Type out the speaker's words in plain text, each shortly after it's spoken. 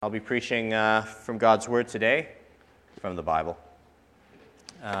I'll be preaching from God's Word today, from the Bible.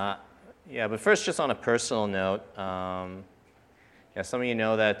 But first, just on a personal note, some of you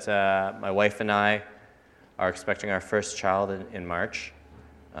know that my wife and I are expecting our first child in March,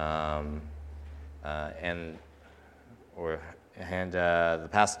 and the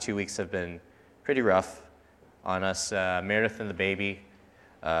past 2 weeks have been pretty rough on us. Meredith and the baby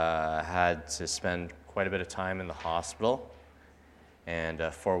had to spend quite a bit of time in the hospital. And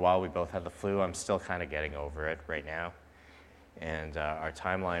for a while, we both had the flu. I'm still kind of getting over it right now. And our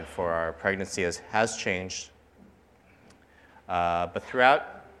timeline for our pregnancy has changed. But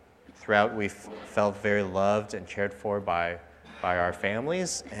throughout, we've felt very loved and cared for by our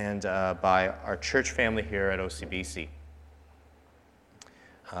families and by our church family here at OCBC.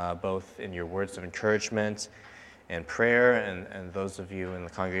 Both in your words of encouragement and prayer, and those of you in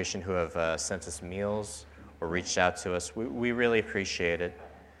the congregation who have sent us meals or reached out to us. We really appreciate it,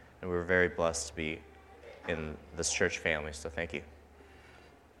 and we're very blessed to be in this church family, so thank you.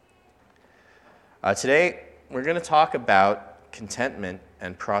 Today, we're going to talk about contentment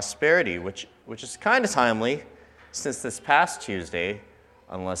and prosperity, which is kind of timely since this past Tuesday,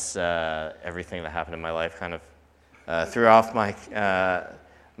 unless everything that happened in my life kind of threw off my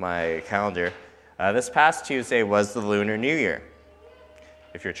calendar. This past Tuesday was the Lunar New Year.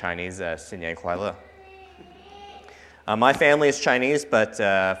 If you're Chinese, 新年快乐. My family is Chinese, but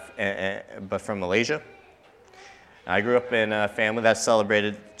from Malaysia. I grew up in a family that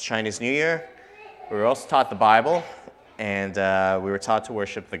celebrated Chinese New Year. We were also taught the Bible, and we were taught to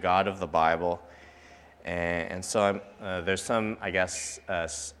worship the God of the Bible. And so there's some, I guess,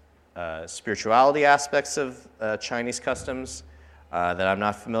 spirituality aspects of Chinese customs that I'm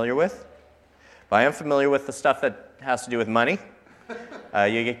not familiar with. But I am familiar with the stuff that has to do with money.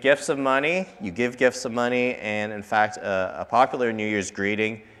 You get gifts of money, you give gifts of money, and in fact, a popular New Year's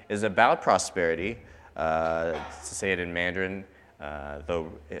greeting is about prosperity. To say it in Mandarin, though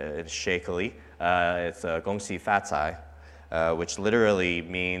it's shakily, it's 恭喜发财, which literally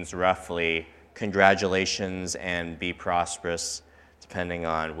means roughly congratulations and be prosperous, depending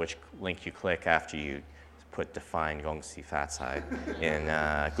on which link you click after you put define 恭喜发财 in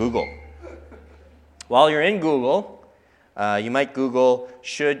Google. While you're in Google, you might Google,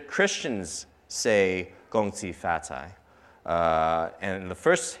 should Christians say 恭喜发财? And the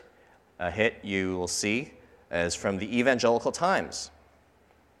first hit you will see is from the Evangelical Times.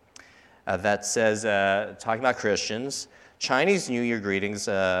 That says, talking about Christians, Chinese New Year greetings,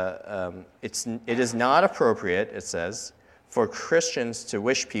 it is not appropriate, it says, for Christians to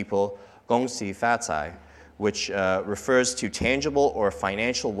wish people 恭喜发财, which refers to tangible or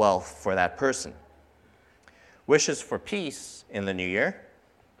financial wealth for that person. Wishes for peace in the new year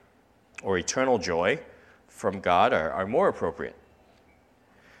or eternal joy from God are more appropriate.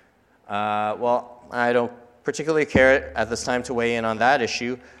 I don't particularly care at this time to weigh in on that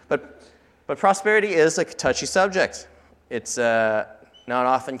issue, but prosperity is a touchy subject. It's not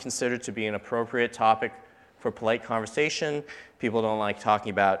often considered to be an appropriate topic for polite conversation. People don't like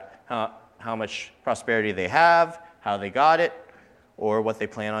talking about how much prosperity they have, how they got it, or what they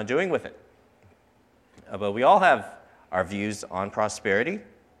plan on doing with it. But we all have our views on prosperity,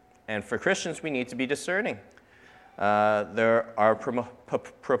 and for Christians, we need to be discerning. There are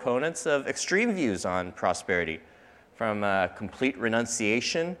proponents of extreme views on prosperity, from complete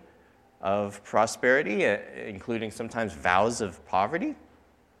renunciation of prosperity, including sometimes vows of poverty,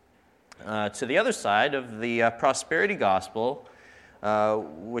 to the other side of the prosperity gospel,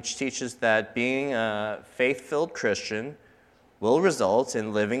 which teaches that being a faith-filled Christian will result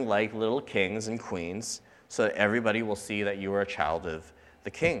in living like little kings and queens so that everybody will see that you are a child of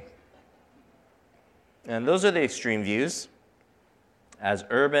the king. And those are the extreme views. As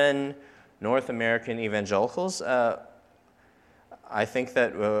urban North American evangelicals, I think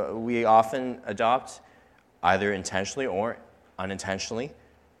that we often adopt, either intentionally or unintentionally,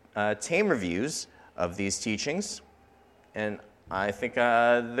 tamer views of these teachings. And I think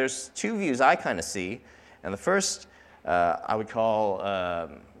there's two views I kind of see. And the first I would call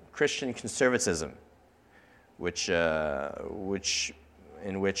Christian conservatism, in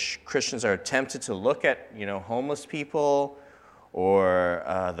which Christians are tempted to look at, homeless people or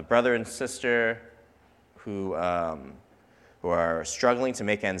the brother and sister who are struggling to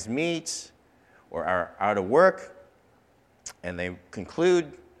make ends meet or are out of work, and they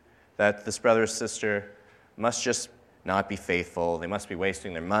conclude that this brother or sister must just not be faithful. They must be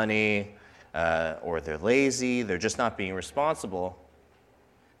wasting their money. Or they're lazy, they're just not being responsible.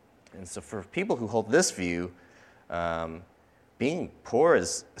 And so for people who hold this view, being poor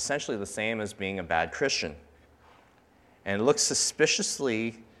is essentially the same as being a bad Christian. And it looks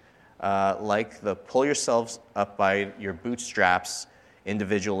suspiciously like the pull yourselves up by your bootstraps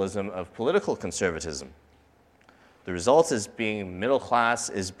individualism of political conservatism. The result is being middle class,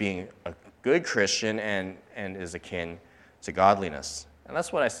 is being a good Christian, and is akin to godliness. And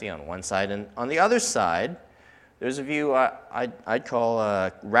that's what I see on one side. And on the other side, there's a view I'd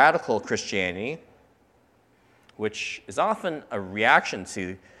call radical Christianity, which is often a reaction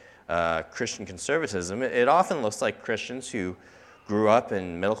to Christian conservatism. It often looks like Christians who grew up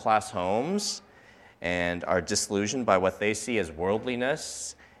in middle-class homes and are disillusioned by what they see as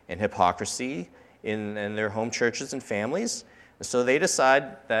worldliness and hypocrisy in their home churches and families. And so they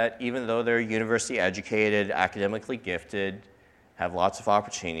decide that even though they're university educated, academically gifted, have lots of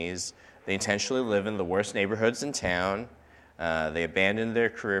opportunities, they intentionally live in the worst neighborhoods in town. They abandon their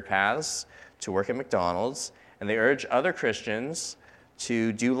career paths to work at McDonald's, and they urge other Christians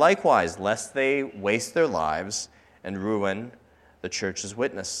to do likewise, lest they waste their lives and ruin the church's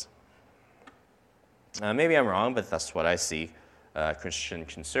witness. Maybe I'm wrong, but that's what I see. Christian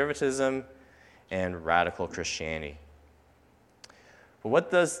conservatism and radical Christianity. But what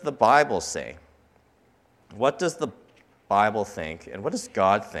does the Bible say? What does the Bible think, and what does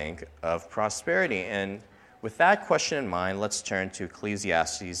God think of prosperity? And with that question in mind, let's turn to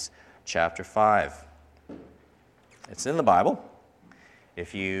Ecclesiastes chapter 5. It's in the Bible.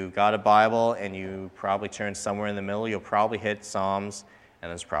 If you got a Bible and you probably turn somewhere in the middle, you'll probably hit Psalms, and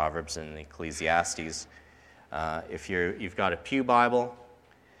there's Proverbs and Ecclesiastes. If you've got a Pew Bible,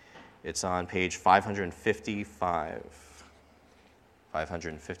 it's on page 555.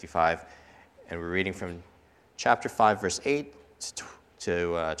 555, and we're reading from chapter 5, verse 8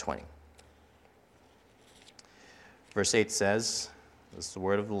 to 20. Verse 8 says, this is the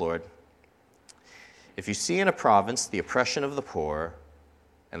word of the Lord, "If you see in a province the oppression of the poor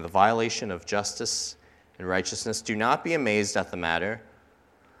and the violation of justice and righteousness, do not be amazed at the matter,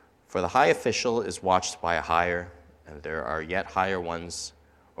 for the high official is watched by a higher, and there are yet higher ones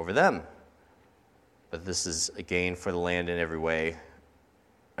over them. But this is a gain for the land in every way,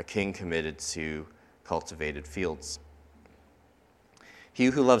 a king committed to cultivated fields. He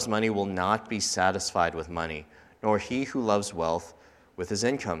who loves money will not be satisfied with money, nor he who loves wealth with his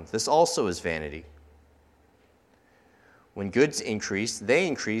income. This also is vanity. When goods increase, they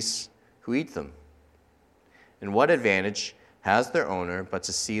increase who eat them. And what advantage has their owner but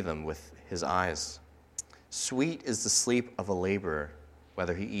to see them with his eyes? Sweet is the sleep of a laborer,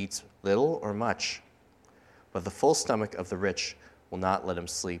 whether he eats little or much. But the full stomach of the rich will not let him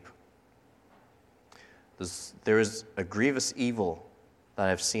sleep. There is a grievous evil that I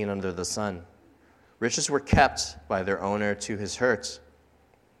have seen under the sun. Riches were kept by their owner to his hurt,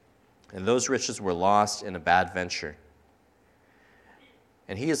 and those riches were lost in a bad venture.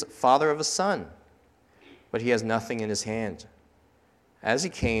 And he is father of a son, but he has nothing in his hand. As he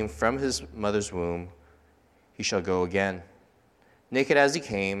came from his mother's womb, he shall go again, naked as he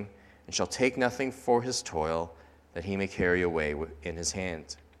came, and shall take nothing for his toil that he may carry away in his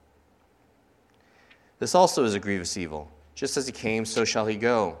hand. This also is a grievous evil. Just as he came, so shall he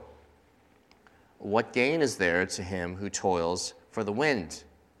go. What gain is there to him who toils for the wind?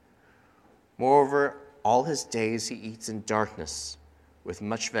 Moreover, all his days he eats in darkness, with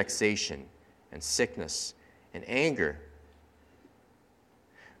much vexation and sickness and anger.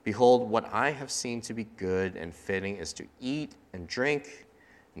 Behold, what I have seen to be good and fitting is to eat and drink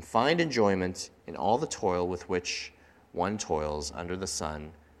and find enjoyment in all the toil with which one toils under the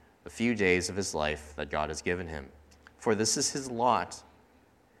sun the few days of his life that God has given him. For this is his lot.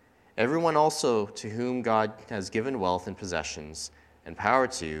 Everyone also to whom God has given wealth and possessions and power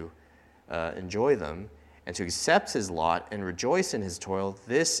to enjoy them and to accept his lot and rejoice in his toil,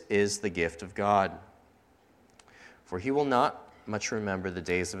 this is the gift of God. For he will not much remember the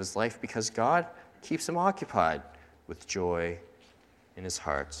days of his life, because God keeps him occupied with joy in his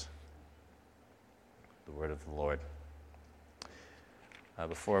heart." The word of the Lord.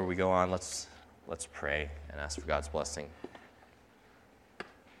 Before we go on, let's pray and ask for God's blessing.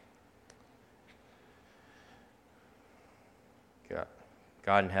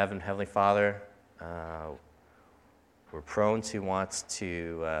 God in heaven, Heavenly Father, we're prone to want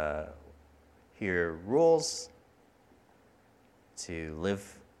to hear rules, to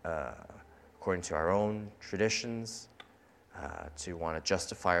live according to our own traditions, to want to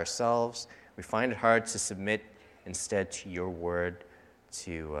justify ourselves. We find it hard to submit instead to your word,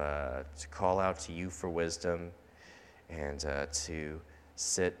 to call out to you for wisdom, and to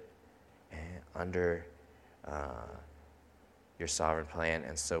sit under your sovereign plan.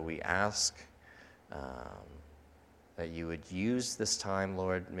 And so we ask that you would use this time,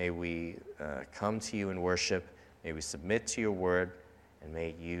 Lord. May we come to you in worship. May we submit to your word, and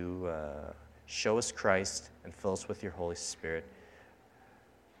may you show us Christ and fill us with your Holy Spirit.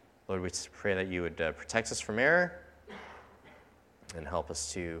 Lord, we pray that you would protect us from error and help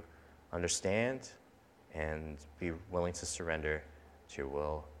us to understand and be willing to surrender to your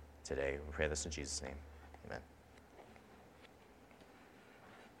will today. We pray this in Jesus' name.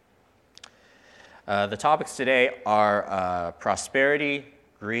 Amen. The topics today are prosperity,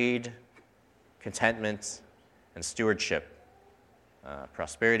 greed, contentment, and stewardship.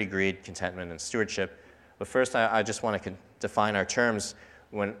 Prosperity, greed, contentment, and stewardship. But first, I just want to define our terms.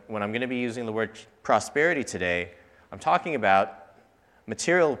 When I'm going to be using the word prosperity today, I'm talking about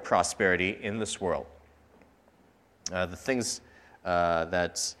material prosperity in this world. The things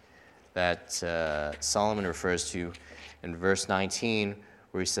that Solomon refers to in verse 19,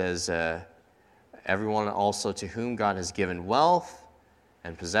 where he says, everyone also to whom God has given wealth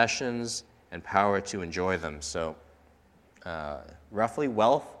and possessions and power to enjoy them. So roughly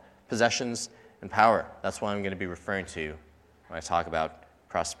wealth, possessions, and power. That's what I'm going to be referring to when I talk about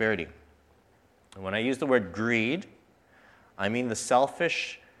prosperity. And when I use the word greed, I mean the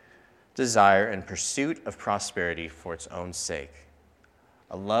selfish desire and pursuit of prosperity for its own sake.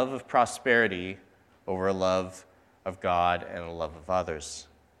 A love of prosperity over a love of God and a love of others.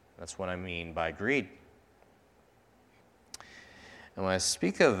 That's what I mean by greed. And when I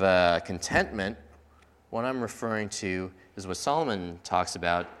speak of contentment, what I'm referring to is what Solomon talks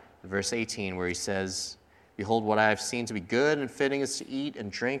about in verse 18, where he says, "Behold, what I have seen to be good and fitting is to eat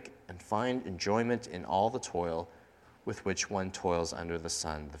and drink and find enjoyment in all the toil with which one toils under the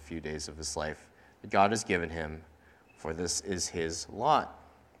sun the few days of his life that God has given him, for this is his lot."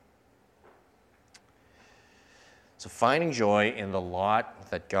 So finding joy in the lot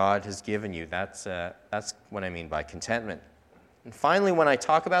that God has given you, that's what I mean by contentment. And finally, when I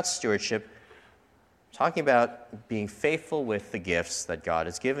talk about stewardship, I'm talking about being faithful with the gifts that God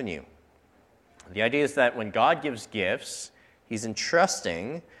has given you. The idea is that when God gives gifts, he's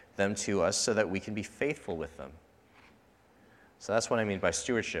entrusting them to us so that we can be faithful with them. So that's what I mean by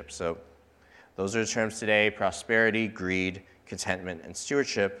stewardship. So those are the terms today: prosperity, greed, contentment, and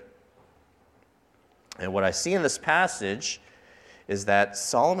stewardship. And what I see in this passage is that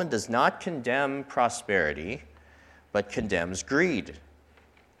Solomon does not condemn prosperity, but condemns greed.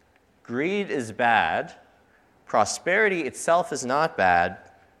 Greed is bad. Prosperity itself is not bad,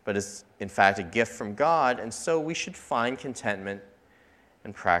 but is in fact a gift from God, and so we should find contentment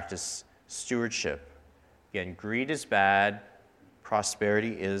and practice stewardship. Again, greed is bad.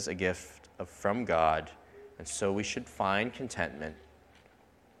 Prosperity is a gift from God, and so we should find contentment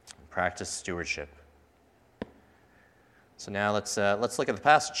and practice stewardship. So now let's look at the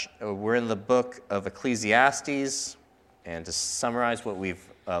passage. We're in the book of Ecclesiastes, and to summarize what we've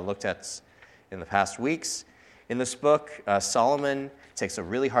looked at in the past weeks, in this book, Solomon takes a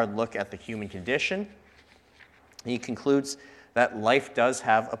really hard look at the human condition. He concludes that life does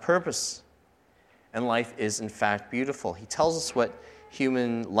have a purpose, and life is in fact beautiful. He tells us what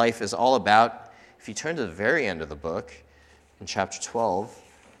human life is all about. If you turn to the very end of the book, in chapter 12,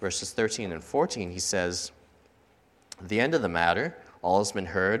 verses 13 and 14, he says, "At the end of the matter, all has been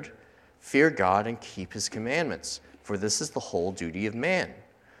heard. Fear God and keep his commandments, for this is the whole duty of man.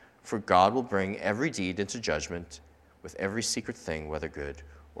 For God will bring every deed into judgment with every secret thing, whether good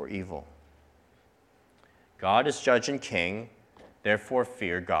or evil." God is judge and king, therefore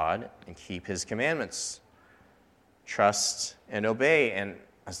fear God and keep his commandments. Trust and obey, and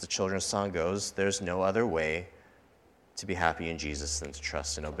as the children's song goes, there's no other way to be happy in Jesus than to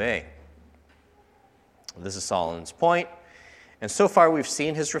trust and obey. This is Solomon's point, and so far we've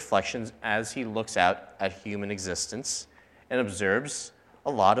seen his reflections as he looks out at human existence and observes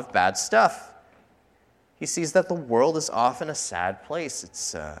a lot of bad stuff. He sees that the world is often a sad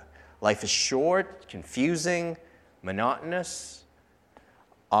place. Life is short, confusing, monotonous,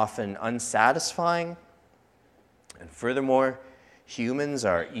 often unsatisfying. And furthermore, humans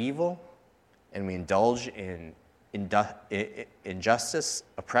are evil, and we indulge in injustice,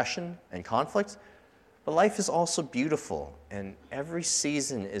 oppression, and conflict. But life is also beautiful, and every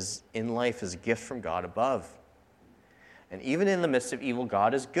season in life is a gift from God above. And even in the midst of evil,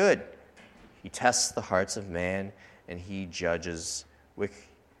 God is good. He tests the hearts of man, and he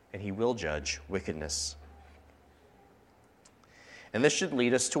will judge wickedness. And this should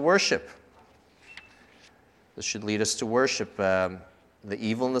lead us to worship. This should lead us to worship. The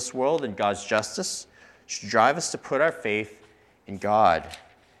evil in this world and God's justice should drive us to put our faith in God,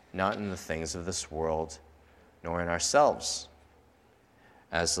 not in the things of this world, nor in ourselves.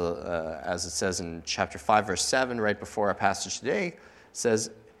 As it says in chapter 5, verse 7, right before our passage today, it says,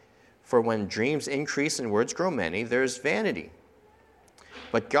 "For when dreams increase and words grow many, there is vanity.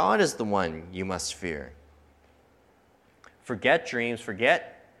 but God is the one you must fear. Forget dreams,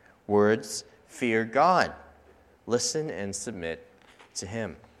 forget words, fear God. Listen and submit to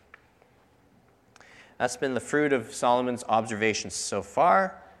him. That's been the fruit of Solomon's observations so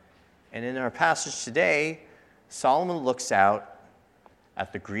far. And in our passage today, Solomon looks out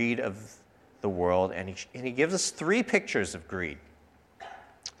at the greed of the world, and he gives us three pictures of greed.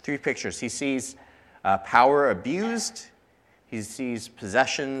 Three pictures. He sees power abused. He sees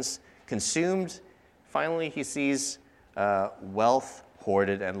possessions consumed. Finally, he sees wealth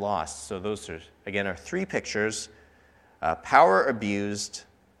hoarded and lost. So those are, again, our three pictures. Power abused,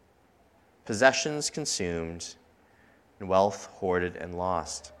 possessions consumed, and wealth hoarded and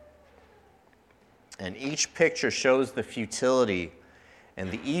lost. And each picture shows the futility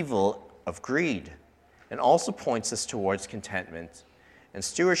and the evil of greed, and also points us towards contentment and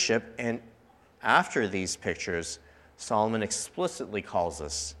stewardship. And after these pictures, Solomon explicitly calls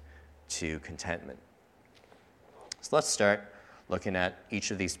us to contentment. So let's start looking at each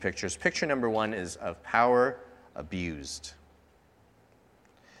of these pictures. Picture number one is of power abused.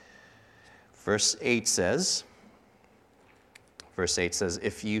 Verse 8 says,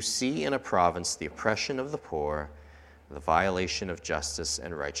 "If you see in a province the oppression of the poor, the violation of justice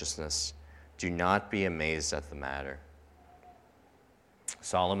and righteousness, do not be amazed at the matter."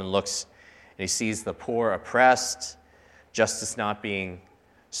 Solomon looks and he sees the poor oppressed, justice not being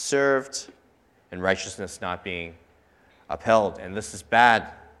served, and righteousness not being upheld. And this is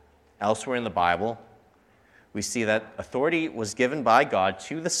bad. Elsewhere in the Bible, we see that authority was given by God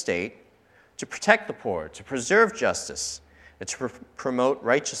to the state to protect the poor, to preserve justice, and to promote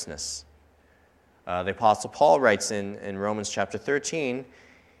righteousness. The Apostle Paul writes in Romans chapter 13,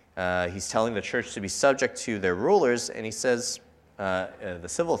 he's telling the church to be subject to their rulers, and he says, the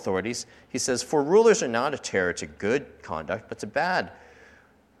civil authorities, he says, "For rulers are not a terror to good conduct, but to bad.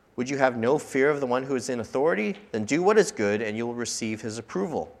 Would you have no fear of the one who is in authority? Then do what is good, and you will receive his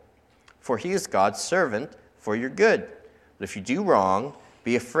approval. For he is God's servant for your good. But if you do wrong,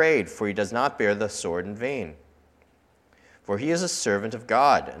 be afraid, for he does not bear the sword in vain. For he is a servant of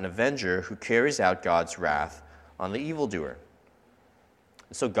God, an avenger who carries out God's wrath on the evildoer."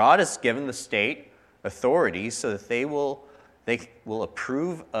 So God has given the state authority so that they will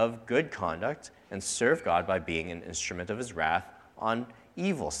approve of good conduct and serve God by being an instrument of his wrath on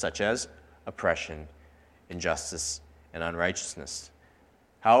evil, such as oppression, injustice, and unrighteousness.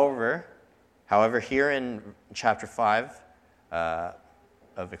 However, here in chapter 5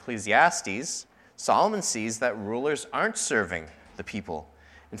 of Ecclesiastes, Solomon sees that rulers aren't serving the people.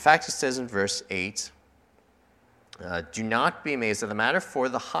 In fact, he says in verse 8, "Do not be amazed at the matter, for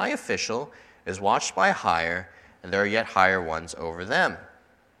the high official is watched by a higher, and there are yet higher ones over them."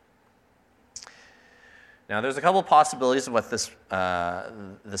 Now, there's a couple possibilities of what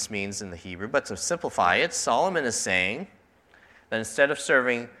this means in the Hebrew, but to simplify it, Solomon is saying that instead of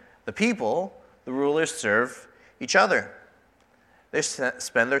serving the people, the rulers serve each other. They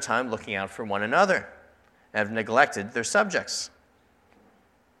spend their time looking out for one another and have neglected their subjects.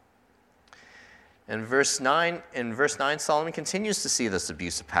 In verse 9, Solomon continues to see this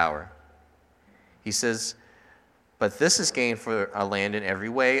abuse of power. He says, "But this is gain for a land in every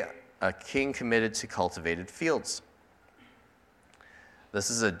way, a king committed to cultivated fields." This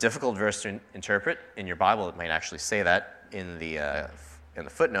is a difficult verse to interpret. In your Bible, it might actually say that in the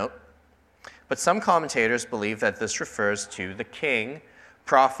footnote. But some commentators believe that this refers to the king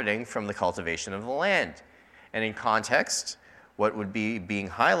profiting from the cultivation of the land. And in context, what would be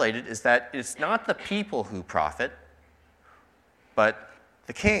being highlighted is that it's not the people who profit, but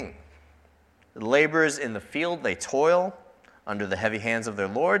the king. The laborers in the field, they toil under the heavy hands of their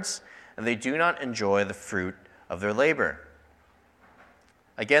lords, and they do not enjoy the fruit of their labor.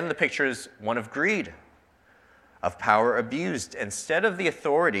 Again, the picture is one of greed, of power abused. Instead of the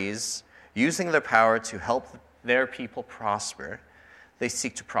authorities using their power to help their people prosper, they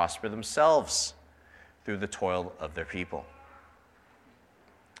seek to prosper themselves through the toil of their people.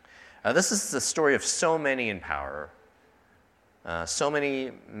 This is the story of so many in power, so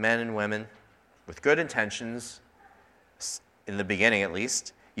many men and women with good intentions, in the beginning at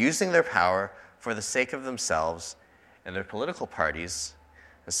least, using their power for the sake of themselves and their political parties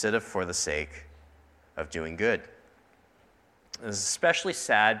instead of for the sake of doing good. This is especially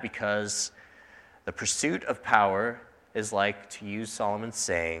sad because the pursuit of power is like, to use Solomon's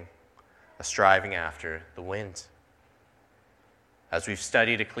saying, a striving after the wind. As we've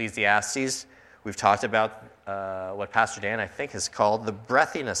studied Ecclesiastes, we've talked about what Pastor Dan, I think, has called the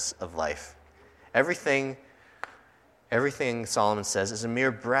breathiness of life. Everything Solomon says is a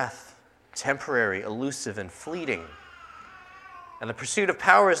mere breath, temporary, elusive, and fleeting. And the pursuit of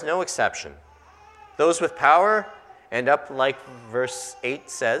power is no exception. Those with power end up, like verse 8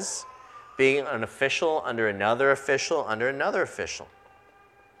 says, being an official under another official under another official.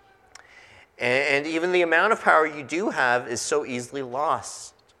 And even the amount of power you do have is so easily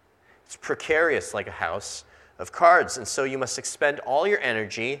lost. It's precarious, like a house of cards. And so you must expend all your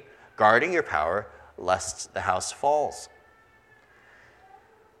energy guarding your power, lest the house falls.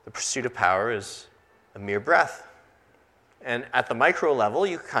 The pursuit of power is a mere breath. And at the micro level,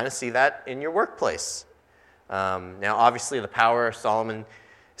 you kind of see that in your workplace. Now, obviously, the power Solomon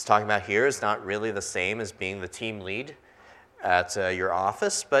is talking about here is not really the same as being the team lead at your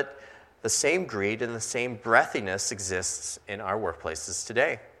office, but the same greed and the same breathiness exists in our workplaces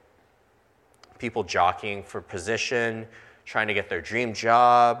today. People jockeying for position, trying to get their dream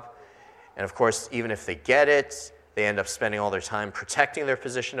job, and of course, even if they get it, they end up spending all their time protecting their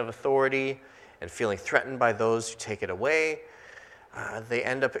position of authority and feeling threatened by those who take it away. They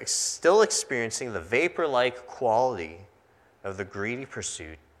end up still experiencing the vapor-like quality of the greedy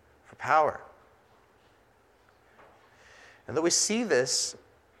pursuit for power. And though we see this,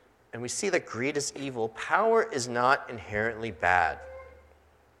 and we see that greed is evil, power is not inherently bad.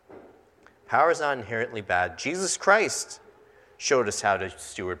 Power is not inherently bad. Jesus Christ showed us how to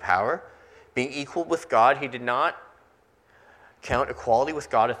steward power. Being equal with God, he did not count equality with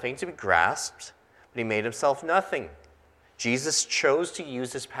God a thing to be grasped, but he made himself nothing. Jesus chose to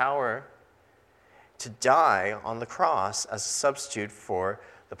use his power to die on the cross as a substitute for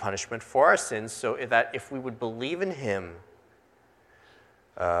the punishment for our sins, so that if we would believe in him,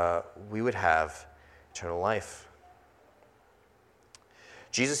 we would have eternal life.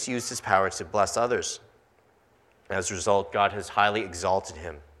 Jesus used his power to bless others. As a result, God has highly exalted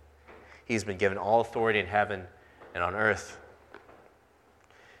him. He's been given all authority in heaven and on earth.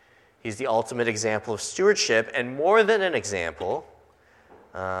 He's the ultimate example of stewardship, and more than an example,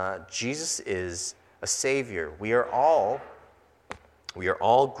 Jesus is a savior. We are all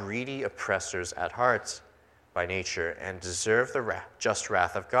greedy oppressors at heart by nature and deserve the just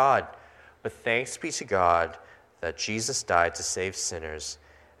wrath of God. But thanks be to God that Jesus died to save sinners,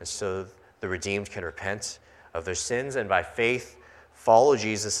 and so the redeemed can repent of their sins and by faith follow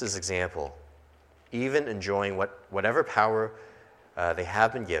Jesus' example, even enjoying whatever power they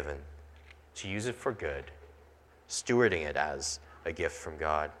have been given, to use it for good, stewarding it as a gift from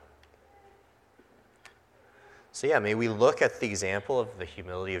God. So may we look at the example of the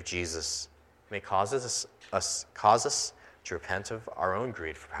humility of Jesus. May it cause us to repent of our own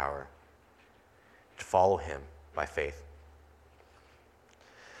greed for power, to follow him by faith.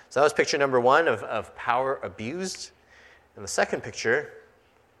 So that was picture number one of power abused. And the second picture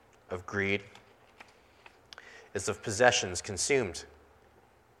of greed is of possessions consumed.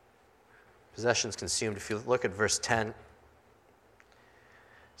 Possessions consumed. If you look at verse 10, it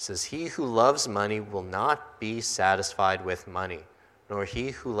says, "He who loves money will not be satisfied with money, nor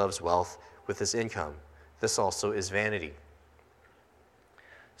he who loves wealth with his income. This also is vanity."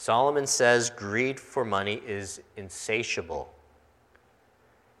 Solomon says greed for money is insatiable.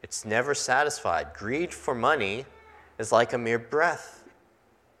 It's never satisfied. Greed for money is like a mere breath.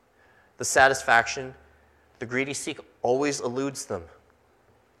 The satisfaction the greedy seek always eludes them.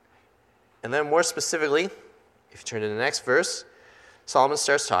 And then more specifically, if you turn to the next verse, Solomon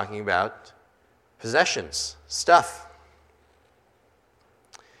starts talking about possessions, stuff.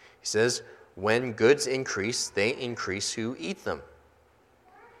 He says, "When goods increase, they increase who eat them."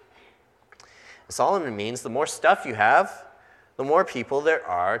 And Solomon means the more stuff you have, the more people there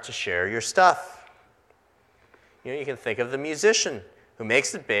are to share your stuff. You can think of the musician who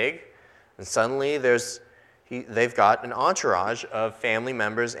makes it big, and suddenly they've got an entourage of family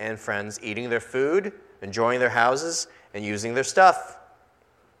members and friends eating their food, enjoying their houses, and using their stuff.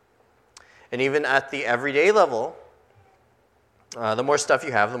 And even at the everyday level, the more stuff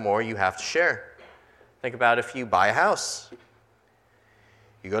you have, the more you have to share. Think about if you buy a house.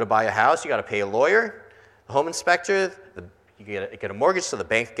 You go to buy a house, you got to pay a lawyer, the home inspector, you get a mortgage so the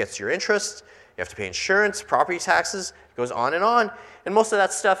bank gets your interest, you have to pay insurance, property taxes, it goes on. And most of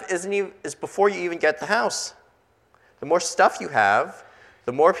that stuff is before you even get the house. The more stuff you have,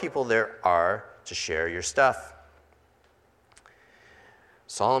 the more people there are to share your stuff.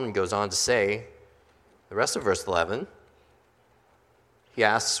 Solomon goes on to say, the rest of verse 11, he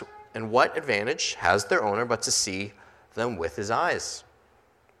asks, "And what advantage has their owner but to see them with his eyes?"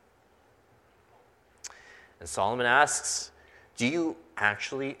 And Solomon asks, do you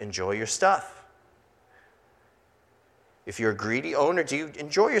actually enjoy your stuff? If you're a greedy owner, do you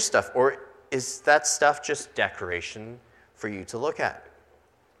enjoy your stuff? Or is that stuff just decoration for you to look at?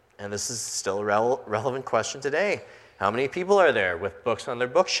 And this is still a relevant question today. How many people are there with books on their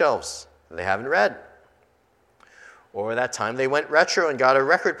bookshelves that they haven't read? Or that time they went retro and got a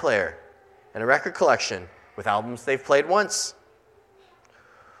record player and a record collection with albums they've played once.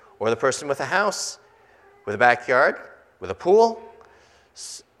 Or the person with a house, with a backyard, with a pool,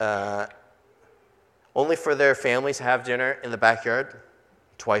 only for their family to have dinner in the backyard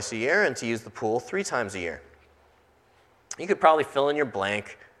twice a year and to use the pool 3 times a year. You could probably fill in the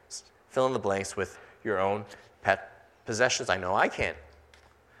blanks with your own pet possessions. I know I can.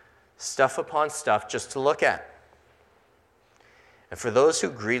 Stuff upon stuff just to look at. And for those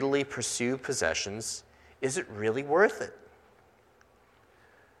who greedily pursue possessions, is it really worth it?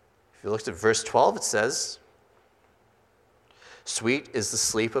 If you looked at verse 12, it says, "Sweet is the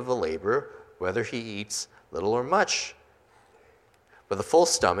sleep of a laborer, whether he eats little or much. But the full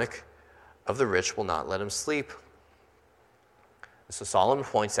stomach of the rich will not let him sleep." So Solomon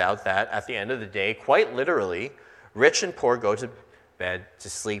points out that at the end of the day, quite literally, rich and poor go to bed to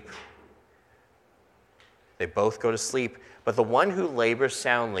sleep. They both go to sleep. But the one who labors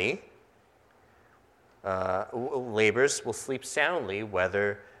soundly, will sleep soundly,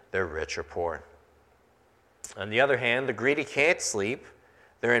 whether they're rich or poor. On the other hand, the greedy can't sleep.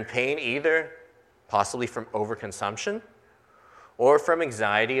 They're in pain either possibly from overconsumption or from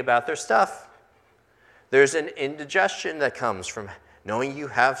anxiety about their stuff. There's an indigestion that comes from knowing you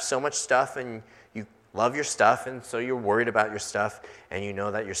have so much stuff and you love your stuff, and so you're worried about your stuff, and you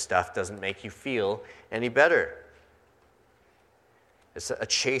know that your stuff doesn't make you feel any better. It's a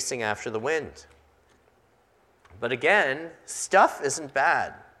chasing after the wind. But again, stuff isn't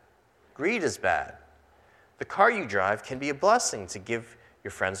bad. Greed is bad. The car you drive can be a blessing to give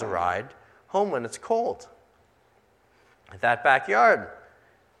your friends a ride home when it's cold. That backyard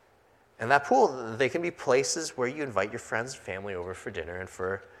and that pool, they can be places where you invite your friends and family over for dinner and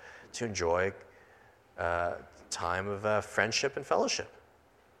to enjoy time of friendship and fellowship.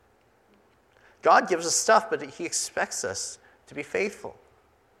 God gives us stuff, but he expects us to be faithful,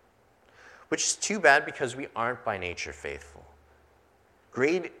 which is too bad because we aren't by nature faithful.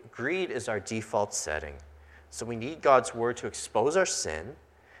 Greed is our default setting, so we need God's word to expose our sin,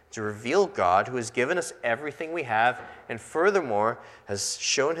 to reveal God who has given us everything we have, and furthermore has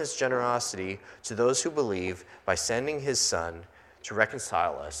shown his generosity to those who believe by sending his Son to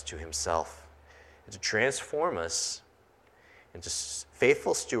reconcile us to himself and to transform us into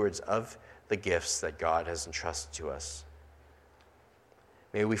faithful stewards of the gifts that God has entrusted to us.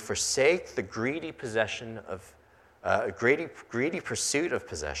 May we forsake the greedy pursuit of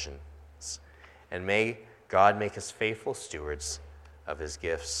possessions, and may God make us faithful stewards of his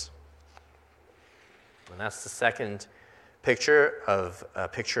gifts. And that's the second picture of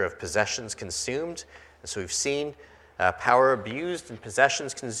possessions consumed. And so we've seen power abused and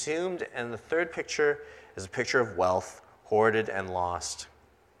possessions consumed, and the third picture is a picture of wealth hoarded and lost.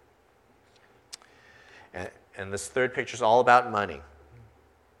 And this third picture is all about money.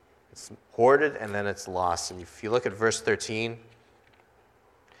 It's hoarded and then it's lost. And if you look at verse 13, it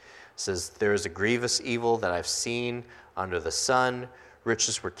says, "There is a grievous evil that I've seen under the sun.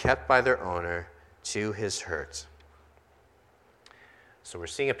 Riches were kept by their owner to his hurt." So we're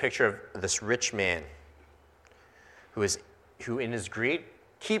seeing a picture of this rich man who in his greed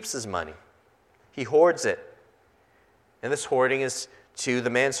keeps his money. He hoards it. And this hoarding is to the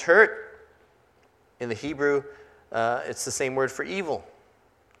man's hurt. In the Hebrew, it's the same word for evil.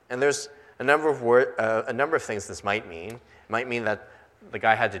 And there's a number of things this might mean. It might mean that the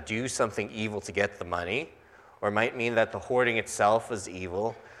guy had to do something evil to get the money, or it might mean that the hoarding itself was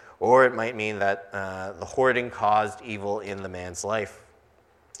evil, or it might mean that the hoarding caused evil in the man's life.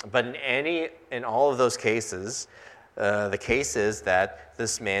 But in all of those cases, the case is that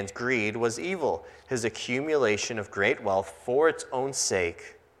this man's greed was evil. His accumulation of great wealth for its own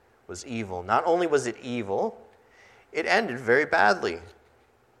sake was evil. Not only was it evil, it ended very badly.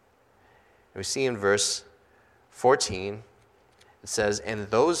 We see in verse 14, it says, "And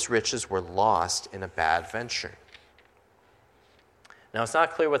those riches were lost in a bad venture." Now, it's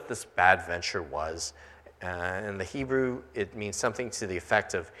not clear what this bad venture was. In the Hebrew, it means something to the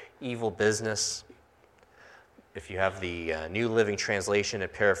effect of evil business. If you have the New Living Translation,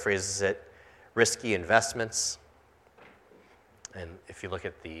 it paraphrases it, risky investments. And if you look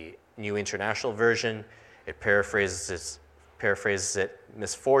at the New International Version, it paraphrases it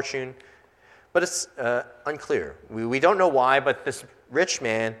misfortune. But it's unclear. We don't know why, but this rich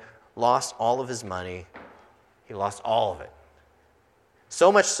man lost all of his money. He lost all of it.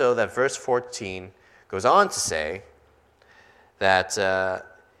 So much so that verse 14 goes on to say that,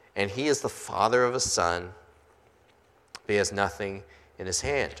 "And he is the father of a son, but he has nothing in his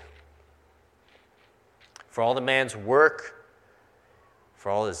hand." For all the man's work, for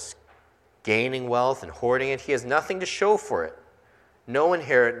all his gaining wealth and hoarding it, he has nothing to show for it, no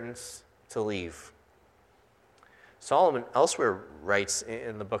inheritance to leave. Solomon elsewhere writes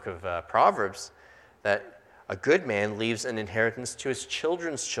in the book of Proverbs that a good man leaves an inheritance to his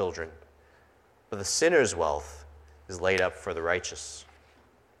children's children, but the sinner's wealth is laid up for the righteous.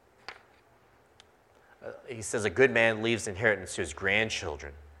 He says a good man leaves inheritance to his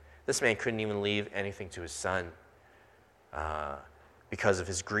grandchildren. This man couldn't even leave anything to his son because of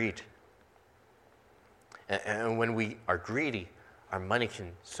his greed. And when we are greedy, our money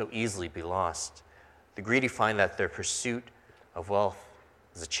can so easily be lost. The greedy find that their pursuit of wealth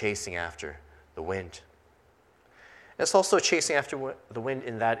is a chasing after the wind. It's also chasing after the wind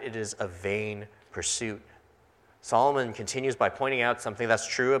in that it is a vain pursuit. Solomon continues by pointing out something that's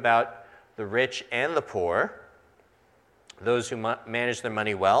true about the rich and the poor, those who manage their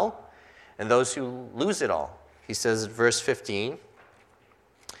money well, and those who lose it all. He says in verse 15,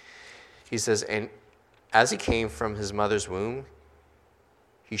 he says, "And as he came from his mother's womb,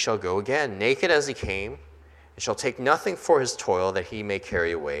 he shall go again, naked as he came, and shall take nothing for his toil that he may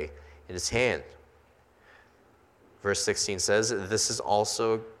carry away in his hand." Verse 16 says, "This is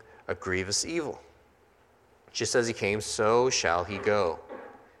also a grievous evil. Just as he came, so shall he go.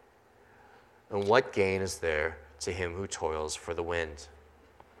 And what gain is there to him who toils for the wind?"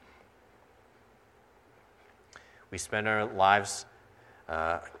 We spend our lives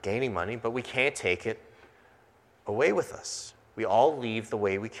gaining money, but we can't take it away with us. We all leave the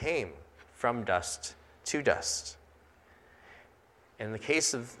way we came, from dust to dust. In the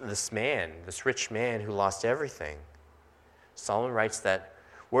case of this man, this rich man who lost everything, Solomon writes that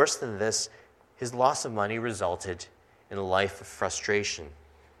worse than this, his loss of money resulted in a life of frustration.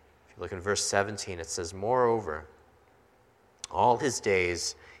 If you look in verse 17, it says, "Moreover, all his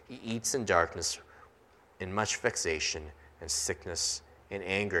days he eats in darkness, in much vexation and sickness and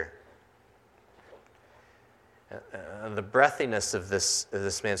anger." The breathiness of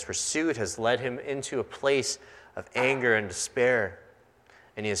this man's pursuit has led him into a place of anger and despair,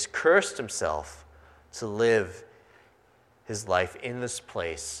 and he has cursed himself to live his life in this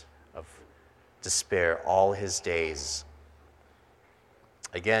place of despair all his days.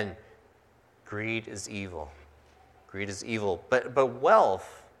 Again, greed is evil. Greed is evil. But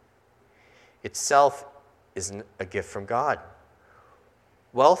wealth itself is a gift from God.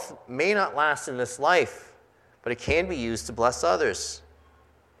 Wealth may not last in this life, but it can be used to bless others.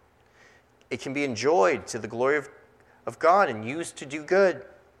 It can be enjoyed to the glory of God and used to do good.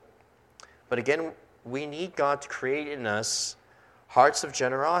 But again, we need God to create in us hearts of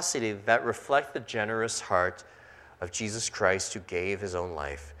generosity that reflect the generous heart of Jesus Christ, who gave his own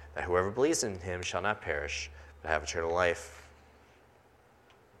life, that whoever believes in him shall not perish, but have eternal life.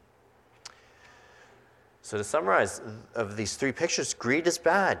 So to summarize of these three pictures, greed is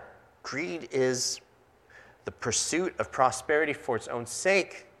bad. Greed is the pursuit of prosperity for its own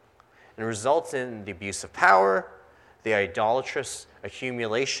sake, and results in the abuse of power, the idolatrous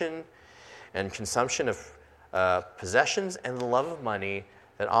accumulation and consumption of possessions, and the love of money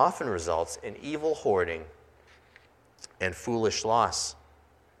that often results in evil hoarding and foolish loss.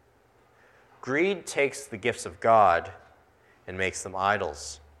 Greed takes the gifts of God and makes them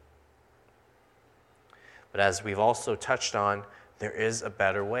idols. But as we've also touched on, there is a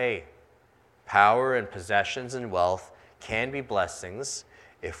better way. Power and possessions and wealth can be blessings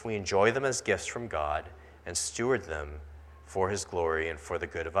if we enjoy them as gifts from God and steward them for his glory and for the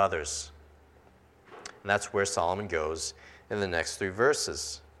good of others. And that's where Solomon goes in the next three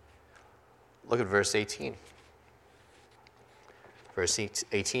verses. Look at verse 18. Verse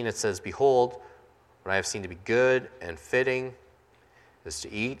 18, it says, "Behold, what I have seen to be good and fitting is to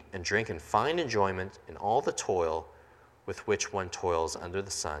eat and drink and find enjoyment in all the toil with which one toils under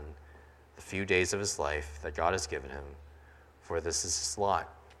the sun, the few days of his life that God has given him, for this is his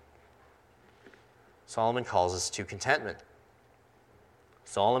lot." Solomon calls us to contentment.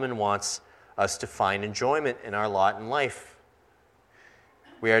 Solomon wants us to find enjoyment in our lot in life.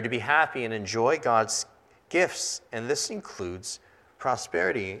 We are to be happy and enjoy God's gifts, and this includes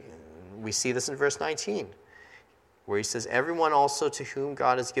prosperity. We see this in verse 19, where he says, "Everyone also to whom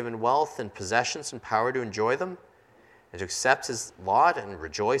God has given wealth and possessions and power to enjoy them, and to accept his lot and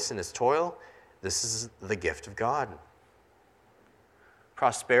rejoice in his toil, this is the gift of God."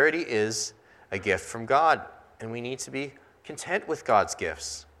 Prosperity is a gift from God, and we need to be content with God's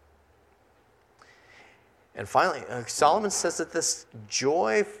gifts. And finally, Solomon says that the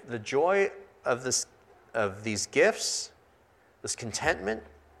joy of these gifts, this contentment,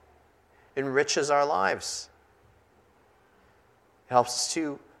 enriches our lives. It helps us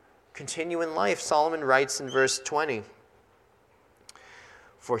to continue in life. Solomon writes in verse 20,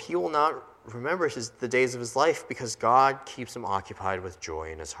 "For he will not remember the days of his life, because God keeps him occupied with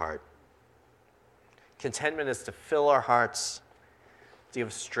joy in his heart." Contentment is to fill our hearts, to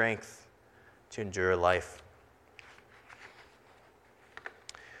give strength to endure life.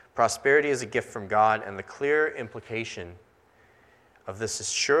 Prosperity is a gift from God, and the clear implication of this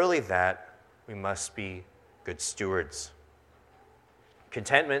is surely that we must be good stewards.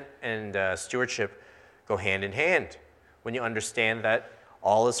 Contentment and stewardship go hand in hand when you understand that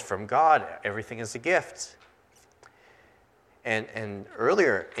all is from God. Everything is a gift. And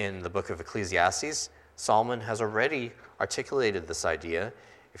earlier in the book of Ecclesiastes, Solomon has already articulated this idea.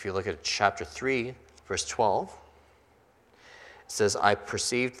 If you look at chapter 3, verse 12, it says, "I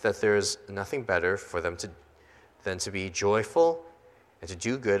perceived that there is nothing better for them than to be joyful and to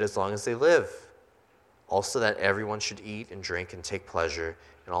do good as long as they live. Also that everyone should eat and drink and take pleasure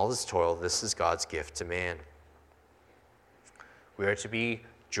in all his toil. This is God's gift to man." We are to be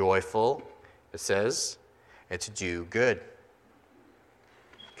joyful, it says, and to do good.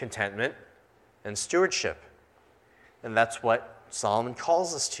 Contentment and stewardship. And that's what Solomon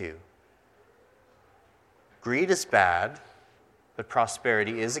calls us to. Greed is bad, but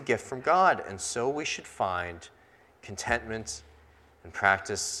prosperity is a gift from God, and so we should find contentment and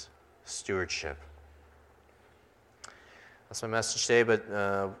practice stewardship. That's my message today, but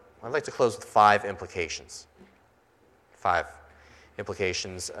I'd like to close with 5 implications. 5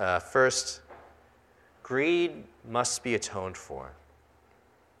 implications. First, greed must be atoned for.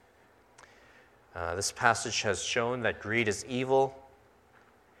 This passage has shown that greed is evil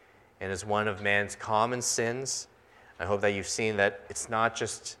and is one of man's common sins. I hope that you've seen that it's not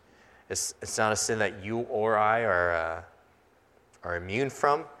a sin that you or I are immune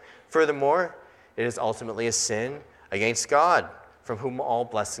from. Furthermore, it is ultimately a sin against God, from whom all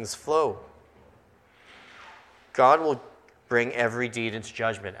blessings flow. God will bring every deed into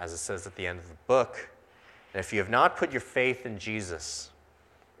judgment, as it says at the end of the book. And if you have not put your faith in Jesus,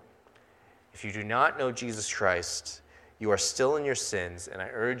 if you do not know Jesus Christ, you are still in your sins, and I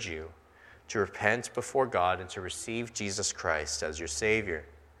urge you to repent before God and to receive Jesus Christ as your Savior.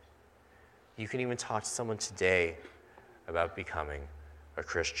 You can even talk to someone today about becoming a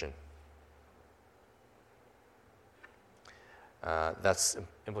Christian. That's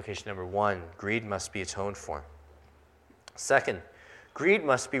implication number 1. Greed must be atoned for. Second, greed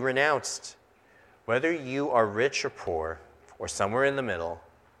must be renounced. Whether you are rich or poor, or somewhere in the middle,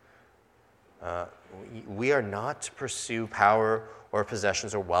 we are not to pursue power or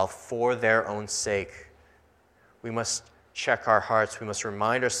possessions or wealth for their own sake. We must check our hearts. We must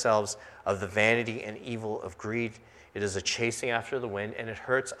remind ourselves of the vanity and evil of greed. It is a chasing after the wind, and it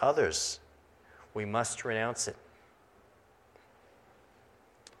hurts others. We must renounce it.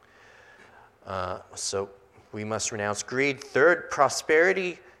 So we must renounce greed. Third,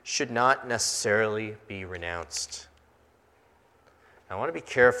 prosperity should not necessarily be renounced. Now, I want to be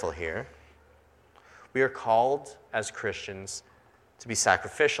careful here. We are called as Christians to be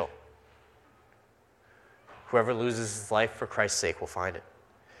sacrificial. Whoever loses his life for Christ's sake will find it.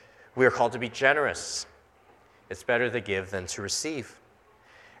 We are called to be generous. It's better to give than to receive.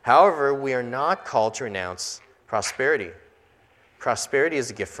 However, we are not called to renounce prosperity. Prosperity is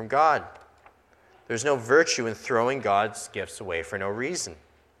a gift from God. There's no virtue in throwing God's gifts away for no reason.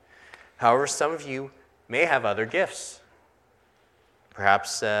 However, some of you may have other gifts.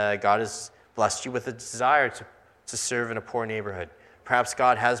 Perhaps God has blessed you with a desire to serve in a poor neighborhood. Perhaps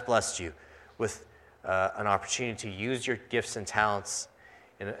God has blessed you with an opportunity to use your gifts and talents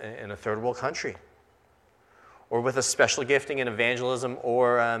in a third world country, or with a special gifting in evangelism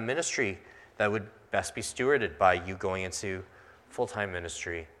or ministry that would best be stewarded by you going into full-time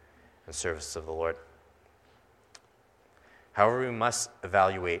ministry and service of the Lord. However, we must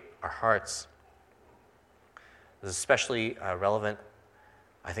evaluate our hearts. This is especially relevant,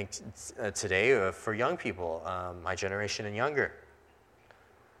 I think, today for young people, my generation and younger.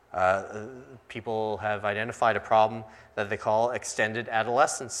 People have identified a problem that they call extended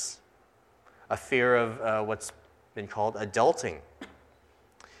adolescence, a fear of what's been called adulting.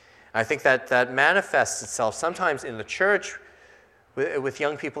 I think that manifests itself sometimes in the church with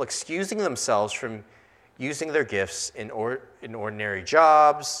young people excusing themselves from using their gifts in ordinary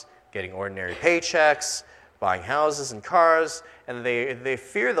jobs, getting ordinary paychecks, buying houses and cars, and they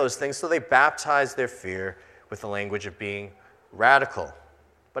fear those things, so they baptize their fear with the language of being radical.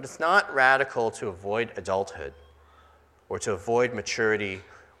 But it's not radical to avoid adulthood or to avoid maturity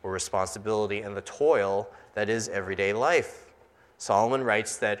or responsibility and the toil that is everyday life. Solomon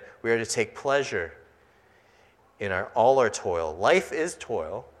writes that we are to take pleasure in all our toil. Life is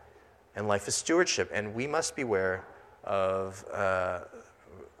toil, And life is stewardship, and we must beware of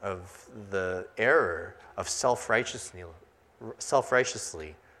the error of self-righteously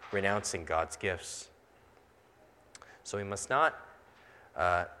renouncing God's gifts. So we must not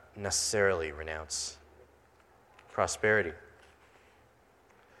necessarily renounce prosperity.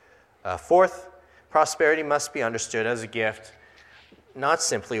 Fourth, prosperity must be understood as a gift, not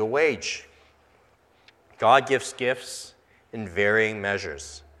simply a wage. God gives gifts in varying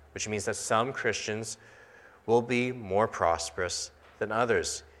measures, which means that some Christians will be more prosperous than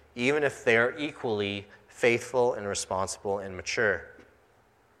others, even if they are equally faithful and responsible and mature.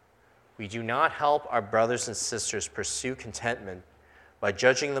 We do not help our brothers and sisters pursue contentment by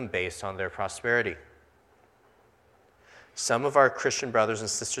judging them based on their prosperity. Some of our Christian brothers and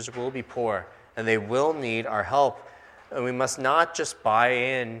sisters will be poor, and they will need our help. And we must not just buy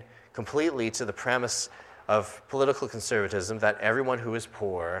in completely to the premise of political conservatism that everyone who is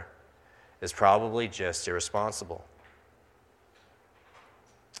poor is probably just irresponsible.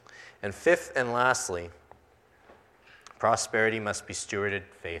 And fifth and lastly, prosperity must be stewarded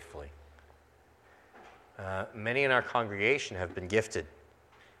faithfully. Many in our congregation have been gifted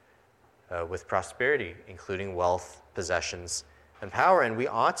with prosperity, including wealth, possessions, and power, and we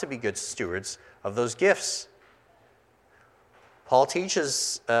ought to be good stewards of those gifts.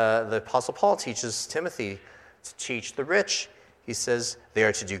 The Apostle Paul teaches Timothy to teach the rich. He says they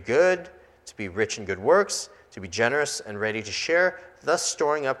are to do good, to be rich in good works, to be generous and ready to share, thus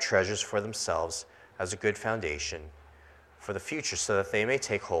storing up treasures for themselves as a good foundation for the future, so that they may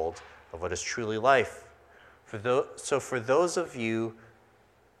take hold of what is truly life. So for those of you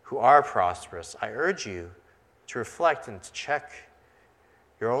who are prosperous, I urge you to reflect and to check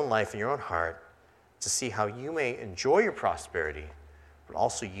your own life and your own heart to see how you may enjoy your prosperity, but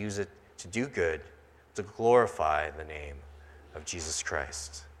also use it to do good, to glorify the name of Jesus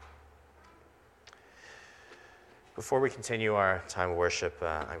Christ. Before we continue our time of worship,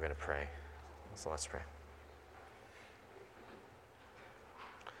 I'm going to pray. So let's pray.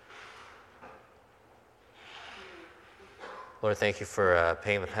 Lord, thank you for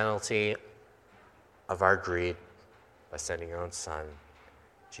paying the penalty of our greed by sending your own Son,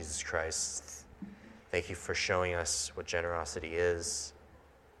 Jesus Christ. Thank you for showing us what generosity is.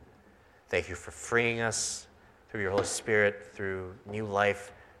 Thank you for freeing us through your Holy Spirit, through new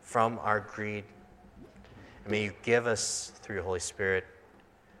life from our greed. And may you give us, through your Holy Spirit,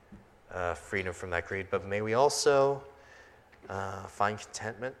 freedom from that greed. But may we also find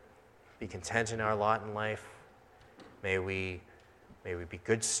contentment, be content in our lot in life. May we be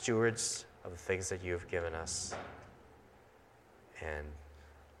good stewards of the things that you have given us. And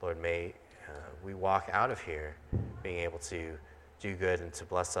Lord, may we walk out of here being able to do good and to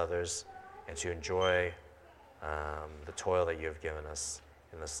bless others and to enjoy the toil that you have given us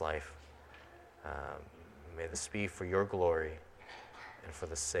in this life. May this be for your glory and for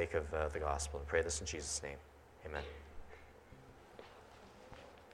the sake of the gospel. I pray this in Jesus' name. Amen.